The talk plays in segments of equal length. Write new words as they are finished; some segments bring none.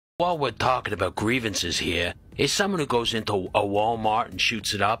While we're talking about grievances here, is someone who goes into a Walmart and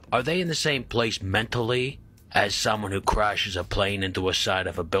shoots it up, are they in the same place mentally as someone who crashes a plane into a side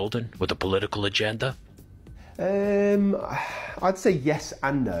of a building with a political agenda? I'd say yes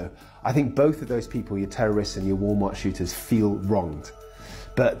and no. I think both of those people, your terrorists and your Walmart shooters, feel wronged.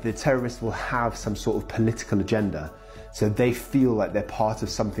 But the terrorists will have some sort of political agenda. So they feel like they're part of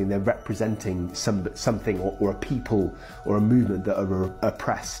something, they're representing something or a people or a movement that are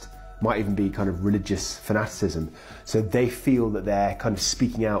oppressed. Might even be kind of religious fanaticism. So they feel that they're kind of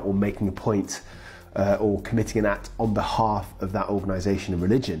speaking out or making a point or committing an act on behalf of that organisation and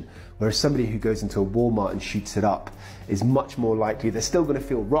religion. Whereas somebody who goes into a Walmart and shoots it up is much more likely, they're still going to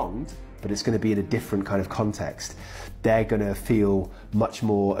feel wronged, but it's going to be in a different kind of context. They're going to feel much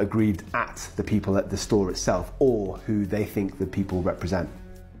more aggrieved at the people at the store itself or who they think the people represent.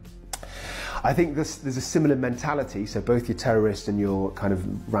 I think there's a similar mentality, so both your terrorist and your kind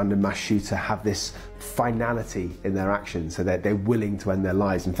of random mass shooter have this finality in their actions, so they're willing to end their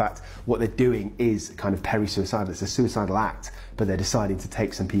lives. In fact, what they're doing is kind of peri-suicidal, it's a suicidal act, but they're deciding to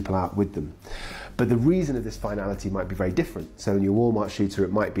take some people out with them. But the reason of this finality might be very different. So in your Walmart shooter,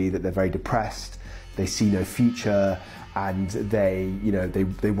 it might be that they're very depressed, they see no future, and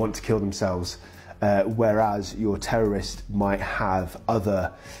they want to kill themselves. Whereas your terrorist might have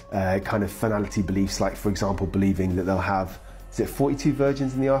other kind of finality beliefs, like for example believing that they'll have, is it 42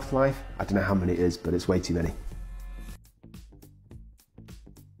 virgins in the afterlife? I don't know how many it is, but it's way too many.